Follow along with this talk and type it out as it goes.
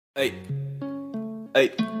Hey,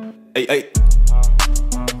 hey, hey, hey.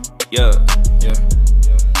 Yo.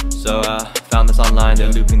 So found this online.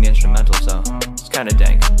 They're looping the instrumental, so it's kind of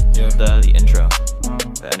dank. The intro.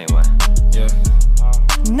 But anyway.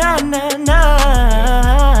 Nah, nah,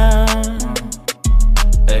 nah.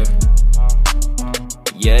 Hey.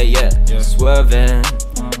 Yeah. Swervin.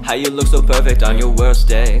 How you look so perfect on your worst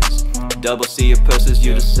days. Double C your purses,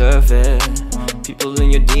 you deserve it. People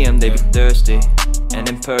in your DM, they be thirsty and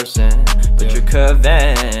in person, but you're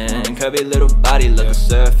curving. Curvy little body, look the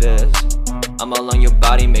surface. I'm all on your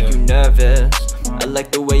body, make you nervous. I like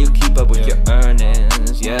the way you keep up with your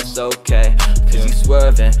earnings. Yeah, it's okay, cause you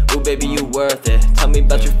swerving. Ooh baby, you worth it. Tell me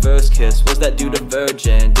about your first kiss. Was that dude a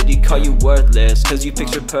virgin? Did he call you worthless? Cause you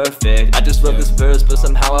picture perfect. I just wrote this verse, but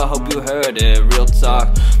somehow I hope you heard it. Real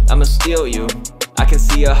talk, I'ma steal you. I can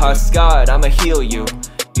see your heart scarred, I'ma heal you.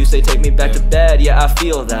 You say take me back to bed, yeah I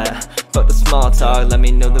feel that. Fuck the small talk, let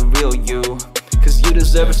me know the real you. Cause you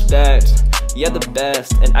deserve respect, yeah the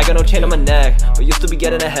best. And I got no chain on my neck, but you'll still be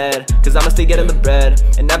getting ahead. Cause I'ma stay getting the bread,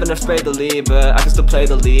 and never enough spray the lead. But I can still play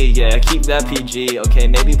the lead, yeah, keep that PG. Okay,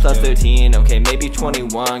 maybe plus 13, okay, maybe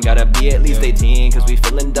 21. Gotta be at least 18, cause we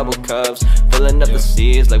filling double cups. Filling up the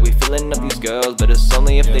C's like we filling up these girls. But it's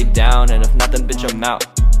only if they down, and if not then bitch I'm out.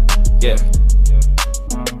 Yeah.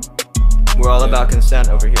 We're all about consent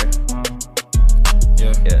over here.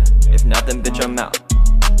 Yeah. If not, then bitch, I'm out.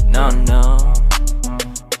 No.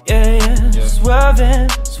 Yeah. Swervin'.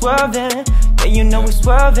 Yeah, you know we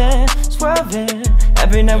swervin'.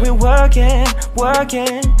 Every night we working.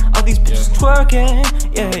 All these bitches twerking.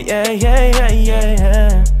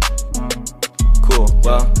 Yeah. Cool.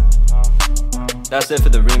 Well, that's it for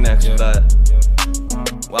the remix. But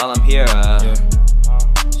while I'm here,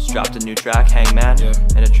 dropped a new track, HANGMAN,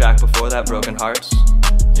 and a track before that, Broken Hearts.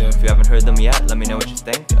 If you haven't heard them yet, let me know what you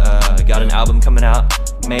think. Got an album coming out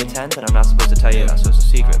May 10th, and I'm not supposed to tell you that, so it's a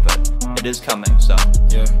secret, but it is coming, so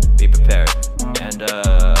be prepared. And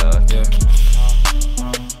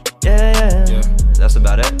that's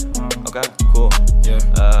about it. Okay, cool.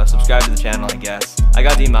 Subscribe to the channel, I guess. I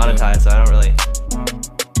got demonetized, so I don't really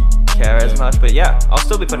care as much, but yeah, I'll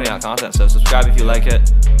still be putting out content, so subscribe if you like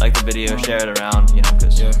it, like the video, share it around, you know,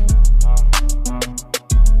 cause